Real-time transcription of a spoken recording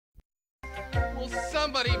Will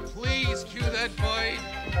somebody please cue that boy?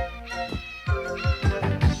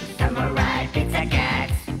 Samurai Pizza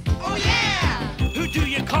Cats. Oh yeah! Who do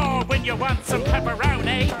you call when you want some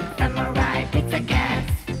pepperoni? Samurai Pizza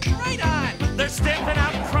Cats. Right on! They're stamping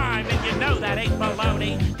out crime, and you know that ain't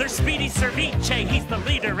baloney. They're Speedy Cerviche, he's the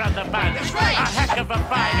leader of the bunch. That's right. A heck of a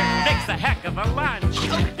fighter, makes a heck of a lunch.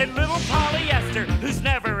 And little Polyester, who's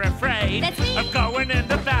never afraid of going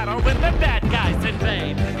into battle when the bad guys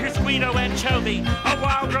invade. Here's Guido Anchovy, a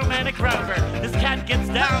wild romantic rover. This cat gets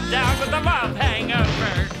down with a love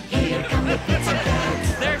hangover. Here come the Pizza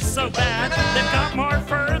Cats. They're so bad, they've got more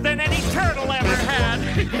fur than any turtle ever had.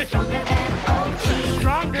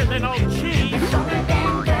 Stronger than old cheese. Stronger than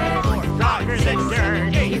old cheese. Stronger than dirt. Stronger than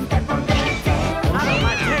dirt. You step on their tail. Out of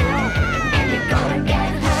my tail. And you're gonna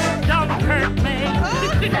get hurt. Don't hurt me.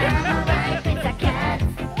 Samurai Pizza Cats.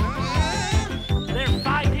 They're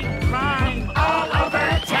fighting crime all over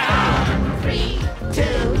town. 3, 2,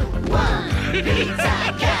 1. Pizza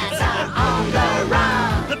Cats are on the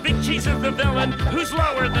run. The big cheese is the villain who's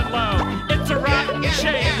lower than low. It's a rotten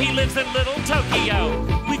shame he lives in little Tokyo.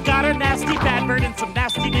 We've got a nasty bad bird and some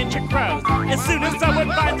nasty ninja crows. As soon as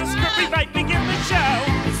someone finds the script, we might begin the show.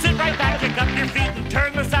 Sit right back, kick up your feet, and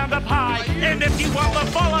turn the sound up high. And if you want the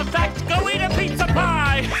full effect, go eat a pizza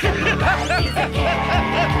pie. Samurai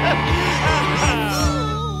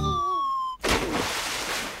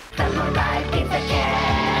Pizza Cats.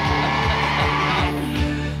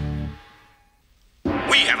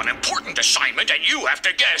 We have an important assignment, and you have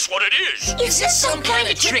to guess what it is. Is this some kind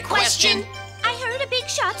of trick question? I heard a big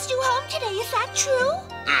shot's due home today. Is that true?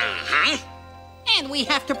 Mm-hmm. And we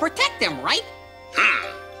have to protect them, right?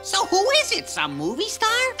 So who is it? Some movie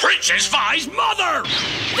star? Princess Vi's mother!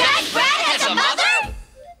 That brat has a mother?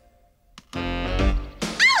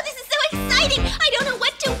 Oh, this is so exciting! I don't know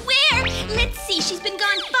what to wear. Let's see, she's been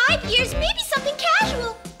gone 5 years. Maybe something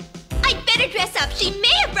casual. I'd better dress up. She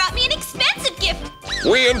may have brought me an expensive gift.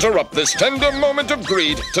 We interrupt this tender moment of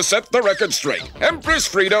greed to set the record straight. Empress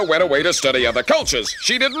Frida went away to study other cultures.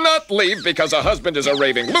 She did not leave because her husband is a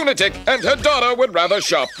raving lunatic and her daughter would rather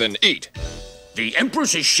shop than eat. The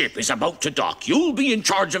Empress's ship is about to dock. You'll be in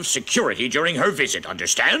charge of security during her visit,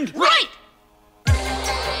 understand? Right! We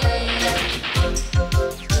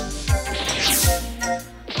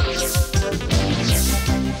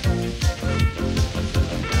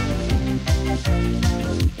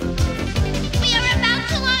are about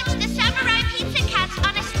to launch the Samurai Pizza Cats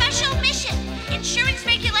on a special mission. Insurance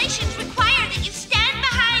regulations require that you stand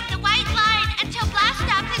behind the white line until blast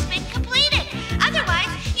off has been completed. Otherwise,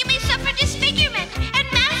 you may suffer disfigurement and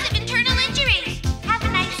massive internal injuries. Have a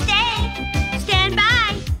nice day. Stand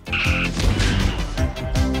by.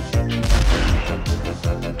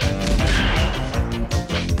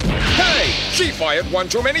 Hey! She fired one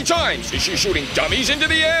too many times. Is she shooting dummies into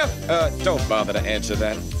the air? Don't bother to answer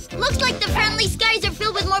that. Looks like the friendly skies are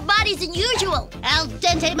filled with more bodies than usual. Al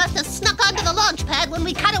Dente must have snuck onto the launch pad when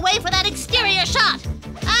we cut away for that exterior shot.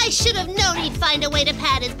 I should have known he'd find a way to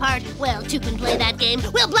pad his part. Well, two can play that game.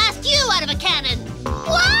 We'll blast you out of a cannon.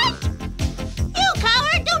 What? You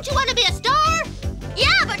coward! Don't you want to be a star?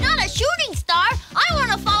 Yeah, but not a shooting star. I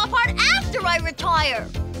want to fall apart after I retire.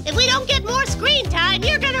 If we don't get more screen time,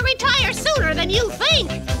 you're gonna retire sooner than you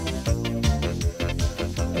think.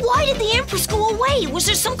 Why did the Empress go away? Was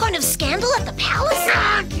there some kind of scandal at the palace?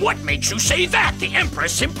 What makes you say that? The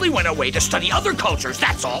Empress simply went away to study other cultures,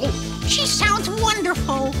 that's all. She sounds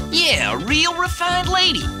wonderful. Yeah, a real refined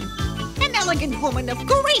lady. An elegant woman of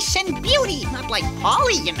grace and beauty. Not like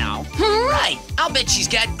Polly, you know. Right. I'll bet she's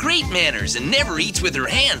got great manners and never eats with her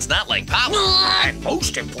hands, not like Papa. And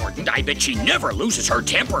most important, I bet she never loses her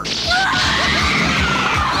temper.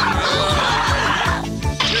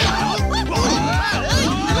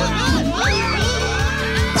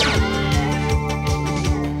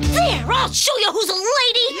 There, I'll show you who's a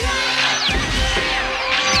lady.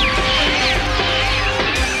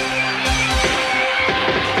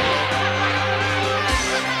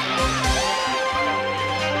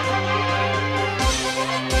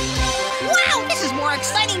 Wow, this is more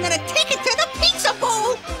exciting than a ticket to the pizza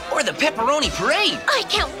bowl. Or the pepperoni parade. I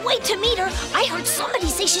can't wait to meet her. I heard somebody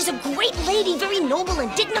say she's a great lady, very noble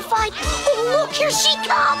and dignified. Oh, look, here she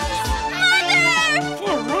comes. Mother!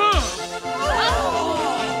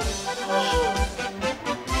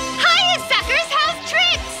 Hiya, suckers. How's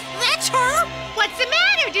tricks? That's her. What's the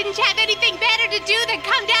matter? Didn't you have anything better to do than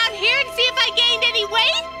come down here and see if I gained any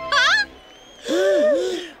weight? Huh?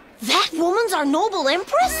 That woman's our noble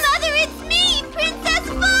Empress? Mother, it's me, Princess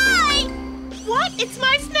Vi! What? It's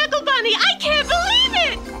my snuggle bunny. I can't believe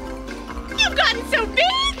it. You've gotten so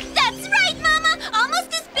big. That's right, Mama.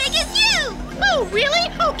 Almost as big as you. Oh, Oh, really?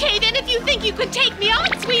 Okay, then if you think you could take me on,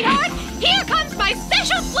 sweetheart, here comes my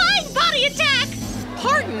special flying body attack!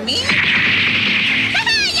 Pardon me?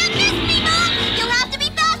 You missed me, Mom! You'll have to be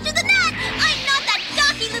faster than that! I'm not that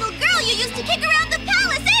gawky little girl you used to kick around the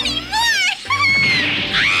palace anymore!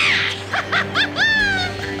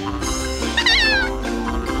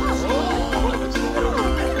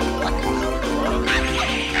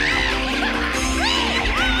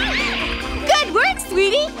 Good work,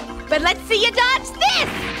 sweetie! But let's see you dodge this!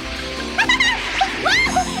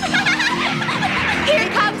 Here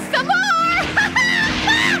comes some more!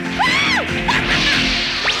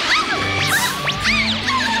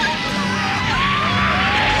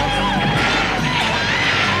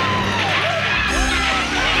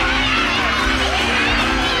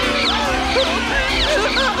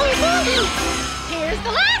 Here's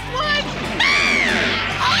the last one!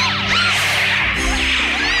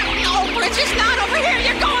 No, Princess, not over here.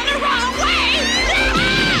 You're going the wrong way.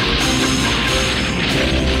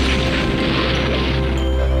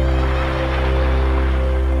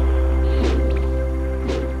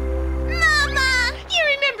 Mama! You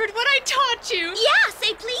remembered what I taught you! Yeah,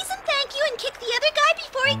 say please and thank you and kick the other guy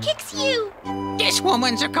before he kicks you. This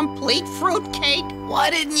woman's a complete fruitcake. Why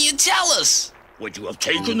didn't you tell us? Would you have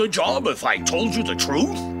taken the job if I told you the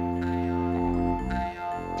truth?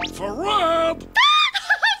 For Rob!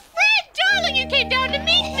 Fred, darling, you came down to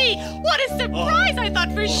meet me! What a surprise! I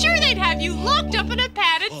thought for sure they'd have you locked up in a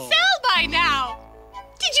padded cell by now!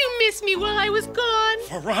 Did you miss me while I was gone?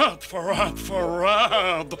 For Rob.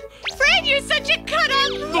 Fred, you're such a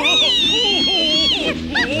cut-up!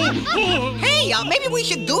 Hey, maybe we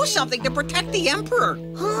should do something to protect the Emperor.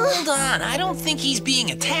 Hold on, I don't think he's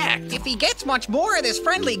being attacked. If he gets much more of this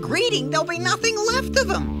friendly greeting, there'll be nothing left of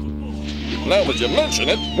him. Now that you mention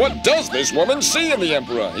it, what does this woman see in the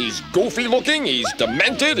Emperor? He's goofy looking, he's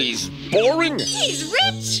demented, he's boring. He's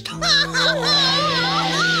rich!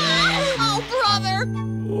 Oh, brother.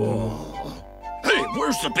 Hey,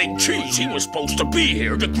 where's the big cheese? He was supposed to be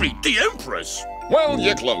here to greet the Empress. Well,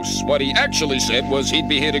 you're close. What he actually said was he'd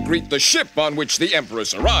be here to greet the ship on which the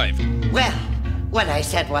Empress arrived. Well, what I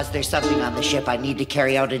said was there's something on the ship I need to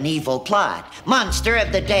carry out an evil plot. Monster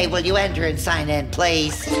of the day, will you enter and sign in,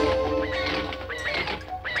 please?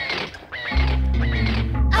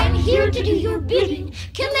 I'm here to do your bidding.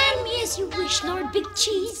 Command me as you wish, Lord Big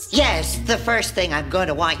Cheese. Yes, the first thing I'm going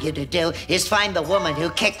to want you to do is find the woman who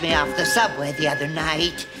kicked me off the subway the other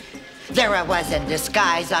night. There I was in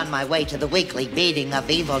disguise on my way to the weekly meeting of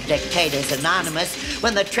Evil Dictators Anonymous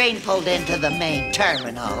when the train pulled into the main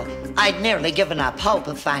terminal. I'd nearly given up hope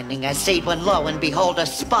of finding a seat when lo and behold a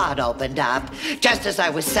spot opened up. Just as I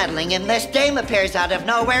was settling in, this dame appears out of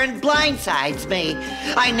nowhere and blindsides me.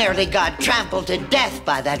 I nearly got trampled to death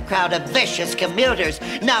by that crowd of vicious commuters.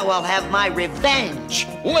 Now I'll have my revenge.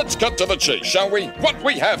 Let's cut to the chase, shall we? What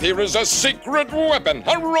we have here is a secret weapon,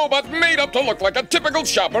 a robot made up to look like a typical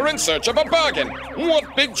shopper in search of a bargain.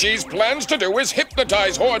 What Big Cheese plans to do is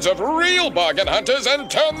hypnotize hordes of real bargain hunters and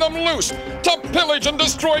turn them loose to pillage and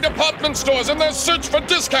destroy department stores in their search for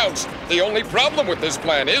discounts. The only problem with this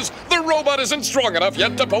plan is the robot isn't strong enough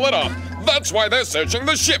yet to pull it off. That's why they're searching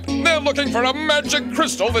the ship. They're looking for a magic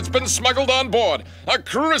crystal that's been smuggled on board. A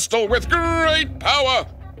crystal with great power.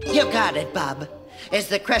 You got it, Bub. Is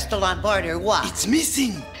the crystal on board or what? It's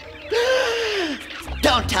missing.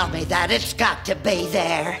 Don't tell me that. It's got to be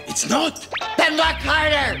there. It's not. Then look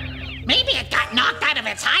harder. Maybe it got knocked out of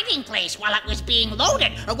its hiding place while it was being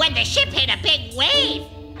loaded, or when the ship hit a big wave.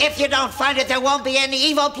 If you don't find it, there won't be any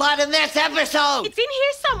evil plot in this episode. It's in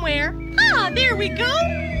here somewhere. Ah, there we go.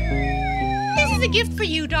 This is a gift for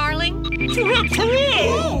you, darling.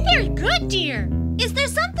 Oh, very good, dear. Is there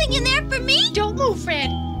something in there for me? Don't move, Fred.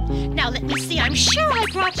 Now let me see. I'm sure I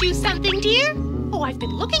brought you something, dear. Oh, I've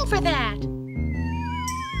been looking for that.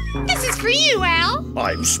 This is for you, Al.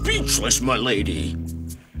 I'm speechless, my lady.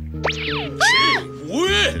 Gee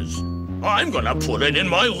whiz! I'm gonna put it in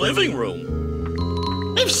my living room.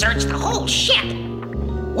 We've searched the whole ship.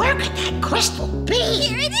 Where could that crystal be?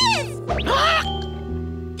 Here it is! Look!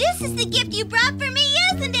 This is the gift you brought for me,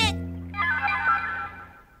 isn't it?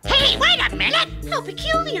 Hey, wait a minute! How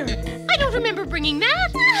peculiar. I don't remember bringing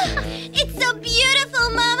that. It's so beautiful,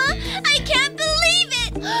 Mama. I can't believe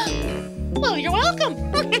it. Well, you're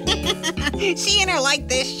welcome. Seeing her like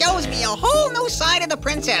this shows me a whole new side of the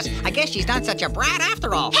princess. I guess she's not such a brat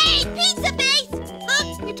after all. Hey, pizza face!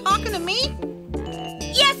 Huh? You talking to me?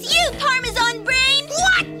 Yes, you, Parmesan brain!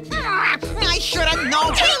 What? I should have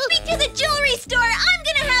known. Take me to the jewelry store. I'm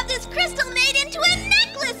gonna have this crystal made into a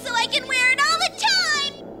necklace so I can wear it all the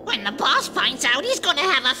time. When the boss finds out, he's gonna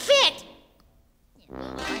have a fit.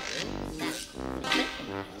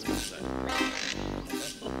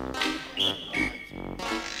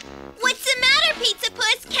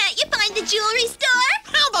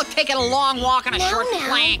 a long walk on a short No.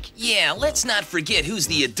 plank. Yeah, let's not forget who's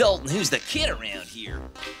the adult and who's the kid around here.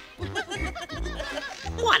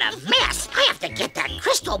 What a mess! I have to get that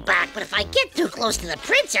crystal back, but if I get too close to the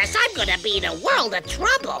princess, I'm gonna be in a world of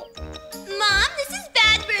trouble. Mom, this is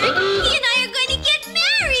Badbird. He and I are going to get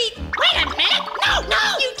married. Wait a minute!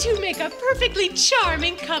 No! You two make a perfectly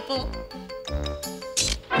charming couple.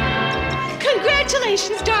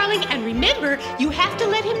 Congratulations, darling, and remember, you have to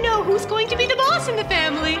let him know who's going to be the boss in the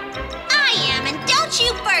family. I am, and don't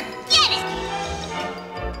you forget it.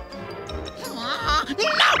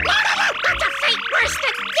 No! That's a fate worse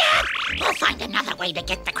than death! We'll find another way to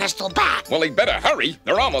get the crystal back. Well, he'd better hurry.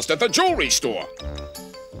 They're almost at the jewelry store.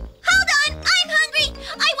 Hold on, I'm hungry.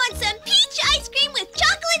 I want some peach ice cream with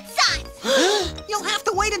chocolate sauce. You'll have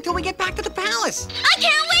to wait until we get back to the palace. I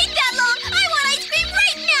can't wait that long. I want ice cream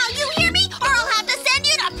right now. You hear me? Or I'll have to send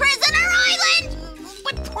you to Prisoner Island.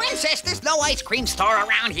 But Princess, there's no ice cream store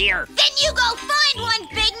around here. Then you go find one,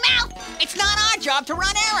 Big Mouth. It's not our job to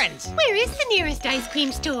run errands. Where is the nearest ice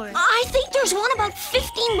cream store? I think there's one about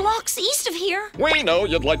 15 blocks east of here. We know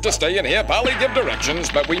you'd like to stay in here, Polly. Give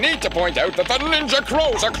directions, but we need to point out that the Ninja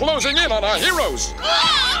Crows are closing in on our heroes.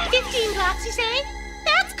 15 blocks, you say?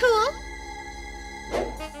 That's cool.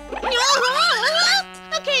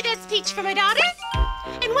 Okay, that's peach for my daughter.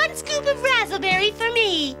 And 1 scoop of razzleberry for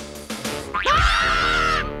me.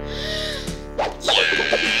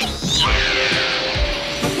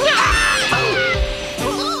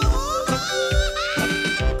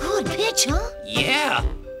 Good pitch, huh? Yeah.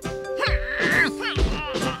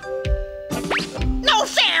 No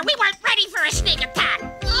fair! We weren't ready for a sneak attack!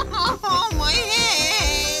 Oh, my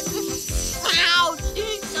head. Ouch!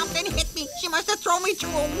 Something hit me. She must have thrown me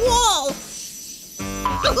through a wall.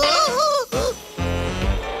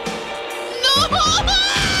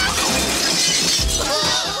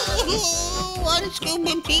 One scoop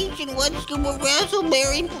of peach and 1 scoop of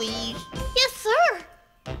razzleberry, please. Yes, sir.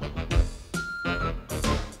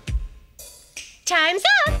 Time's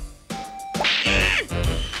up.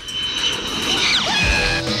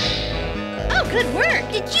 Oh, good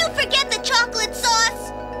work. Did you forget the chocolate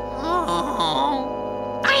sauce?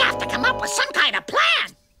 Oh. I have to come up with some kind of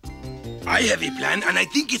plan. I have a plan, and I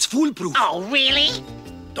think it's foolproof. Oh, really?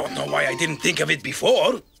 Don't know why I didn't think of it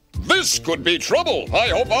before. This could be trouble. I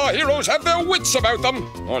hope our heroes have their wits about them,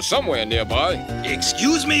 or somewhere nearby.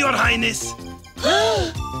 Excuse me, Your Highness.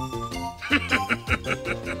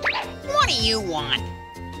 What do you want?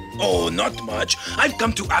 Oh, not much. I've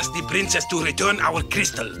come to ask the princess to return our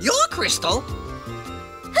crystal. Your crystal?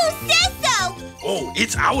 Who says so? Oh,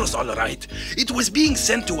 it's ours, all right. It was being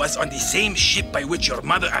sent to us on the same ship by which your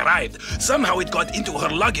mother arrived. Somehow it got into her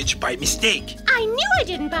luggage by mistake. I knew I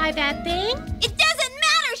didn't buy that thing. It doesn't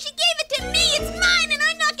matter. She gave it to me. It's mine, and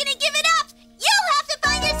I'm not going to give it up. You'll have to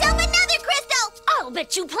find yourself another crystal. I'll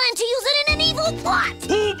bet you plan to use it in an evil plot.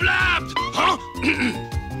 Who blabbed? Huh?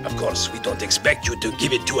 Of course, we don't expect you to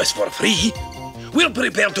give it to us for free. We'll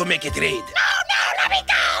prepare to make a trade. No, let me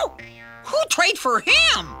go! Who trade for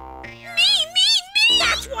him? Me!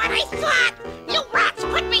 That's what I thought! You rats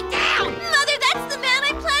put me down! Mother, that's the man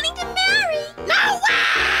I'm planning to marry. No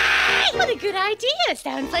way! What a good idea.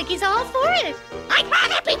 Sounds like he's all for it. I'd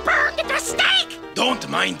rather be burned at the stake! Don't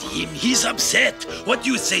mind him. He's upset. What do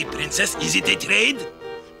you say, princess? Is it a trade?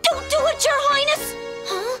 Don't do it, Your Highness.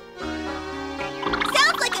 Huh?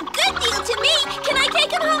 Sounds like a good deal to me. Can I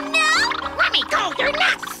take him home now? Let me go, you're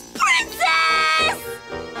nuts! Princess!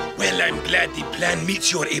 Well, I'm glad the plan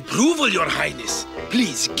meets your approval, Your Highness.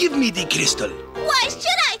 Please, give me the crystal. Why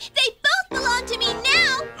should I? They both belong to me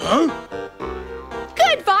now. Huh?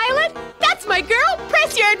 Good, Violet. That's my girl.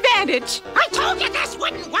 Press your advantage. I told you this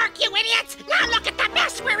wouldn't work, you idiots! Now look at the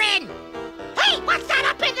mess we're in! Hey, what's that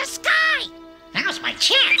up in the sky? Now's my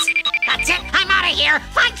chance. That's it, I'm out of here.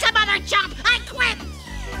 Find some other jump. I quit.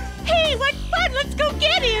 Hey, what fun. Let's go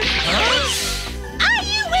get him. Are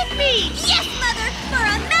you with me? Yes, Mother. For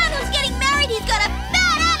a man who's getting married, he's got a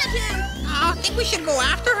bad attitude. I think we should go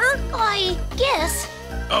after her. I guess.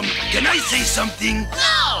 Can I say something?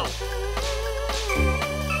 No!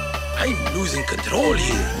 I'm losing control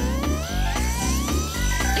here.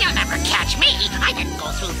 You'll never catch me. I didn't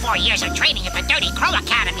go through 4 years of training at the Dirty Crow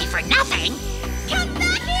Academy for nothing. Come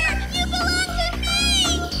back here. You belong to me.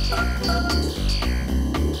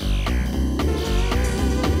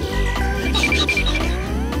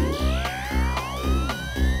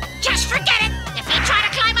 Just forget it. If you try to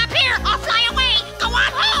climb up here, I'll fly away. Go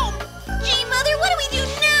on home. Gee, Mother, what do we do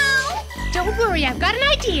now? Don't worry, I've got an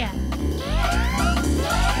idea.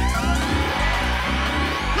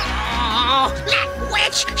 Oh, let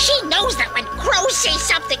witch! She knows that when crows see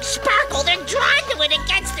something sparkle, they're drawn to it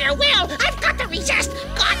against their will. I've got to resist!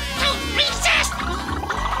 Got to resist!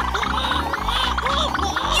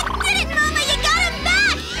 You did it, Mama! You got him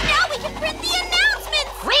back! Now we can print the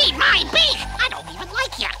announcements! Read my beak! I don't even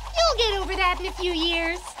like you. You'll get over that in a few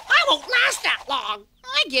years. I won't last that long.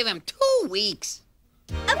 I give him 2 weeks.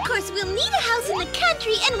 Of course, we'll need a house in the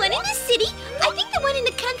country and one in the city. I think the one in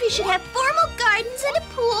the country should have formal gardens and a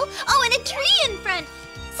pool. Oh, and a tree in front.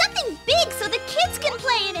 Something big so the kids can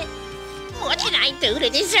play in it. What did I do to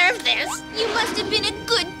deserve this? You must have been a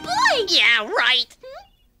good boy. Yeah, right.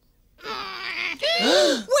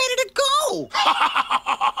 Where did it go?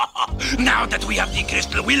 Now that we have the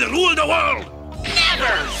crystal, we'll rule the world!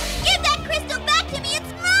 Never! Give that crystal back to me.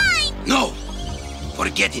 It's mine. No!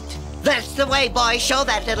 Forget it. That's the way, boy. Show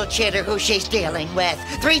that little cheater who she's dealing with.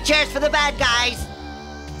 3 cheers for the bad guys.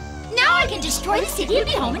 Now I can destroy the city and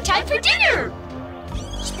be home in time for dinner.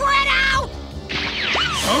 Spread out!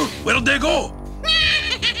 Huh? Where'd they go?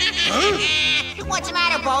 Huh? What's the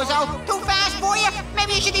matter, Bozo? Too fast for you?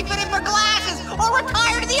 Maybe you should be fitted for glasses or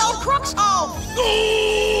retire to the old crook's home.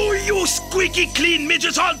 Oh, you squeaky clean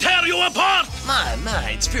midgets, I'll tear you apart! My,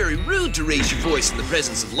 it's very rude to raise your voice in the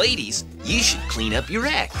presence of ladies. You should clean up your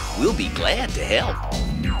act. We'll be glad to help.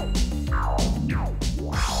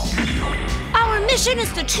 Our mission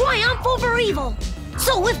is to triumph over evil.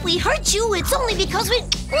 So if we hurt you, it's only because we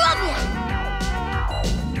love you.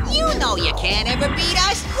 You know you can't ever beat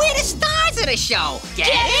us. We're the stars of the show. Get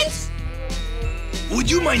it? Would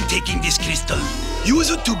you mind taking this crystal?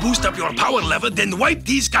 Use it to boost up your power level, then wipe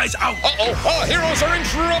these guys out. Uh-oh, our heroes are in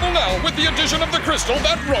trouble now. With the addition of the crystal,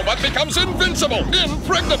 that robot becomes invincible,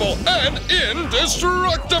 impregnable, and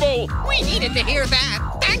indestructible. We needed to hear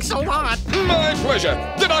that. Thanks a lot. My pleasure.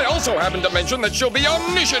 Did I also happen to mention that she'll be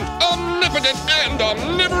omniscient, omnipotent, and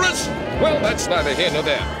omnivorous? Well, that's neither here nor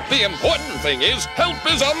there. The important thing is, help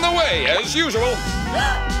is on the way, as usual.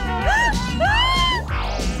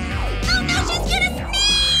 Oh no, she's gonna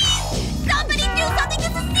sneeze! Somebody do something,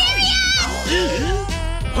 this is serious!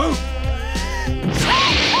 Huh?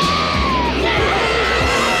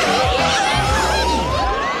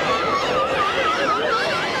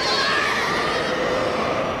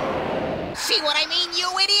 See what I mean, you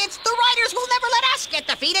idiots? The Riders will never let us get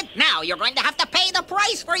defeated. Now you're going to have to pay the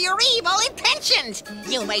price for your evil intentions.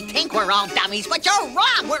 You may think we're all dummies, but you're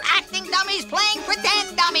wrong. We're acting dummies playing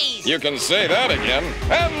pretend dummies. You can say that again.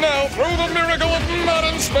 And now, through the miracle of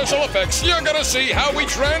modern special effects, you're gonna see how we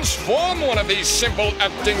transform one of these simple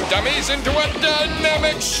acting dummies into a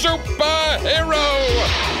dynamic superhero.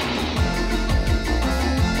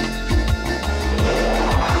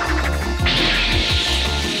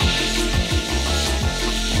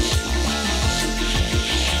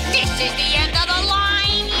 This is the end of the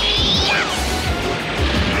line. Yes!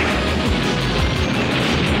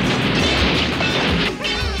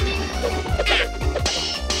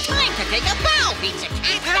 Time to take a bow, Pizza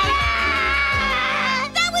Cat.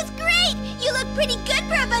 That was great! You look pretty good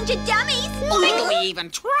for a bunch of dummies. Why do we even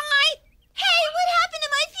try? Hey, what happened to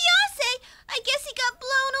my fiancé? I guess he got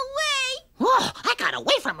blown away. Whoa, I got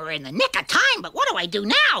away from her in the nick of time, but what do I do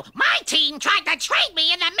now? My team tried to trade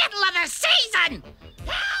me in the middle of the season.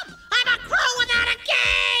 Help! I'm a crow without a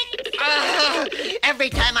king! Every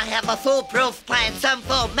time I have a foolproof plan, some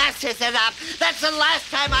fool messes it up. That's the last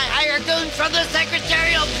time I hire goons from the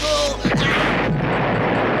secretarial pool.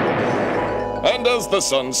 And as the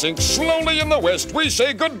sun sinks slowly in the west, we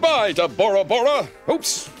say goodbye to Bora Bora.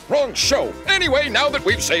 Oops, wrong show. Anyway, now that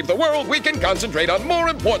we've saved the world, we can concentrate on more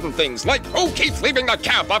important things, like who keeps leaving the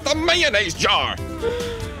cap off the mayonnaise jar.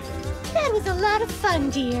 That was a lot of fun,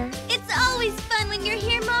 dear. It's always fun when you're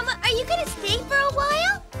here, Mama. Are you gonna stay for a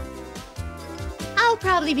while? I'll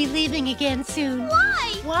probably be leaving again soon.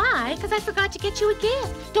 Why? Why? Because I forgot to get you a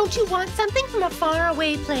gift. Don't you want something from a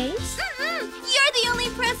faraway place? Mm-mm. You're the only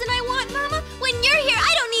present I want, Mama. When you're here,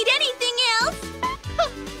 I don't need anything else.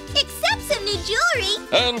 Except some new jewelry.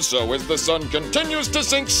 And so as the sun continues to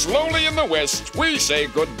sink slowly in the west, we say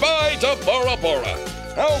goodbye to Bora Bora.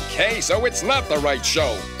 Okay, so it's not the right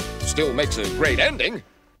show. Still makes a great ending.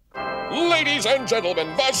 Ladies and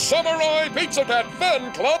gentlemen, the Samurai Pizza Cat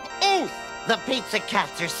Fan Club Oath! The Pizza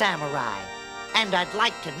Cats are samurai. And I'd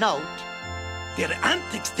like to note, Their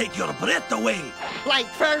antics take your breath away. like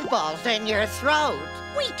fur balls in your throat.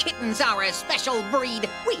 We kittens are a special breed.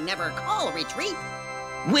 We never call retreat.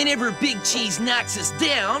 Whenever Big Cheese knocks us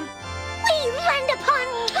down, We land upon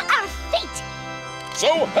our fate.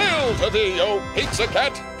 So hail to thee, O Pizza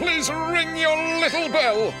Cat! Please ring your little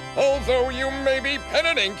bell. Although you may be pen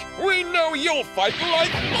and ink, we know you'll fight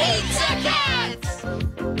like Pizza Cats!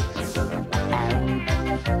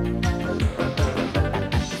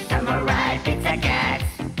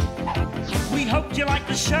 you like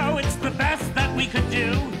the show, it's the best that we could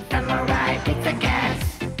do. Samurai Pizza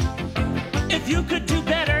Cats. If you could do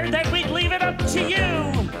better, then we'd leave it up to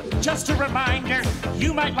you. Just a reminder,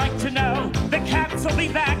 you might like to know, the cats will be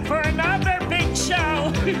back for another big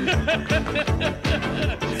show.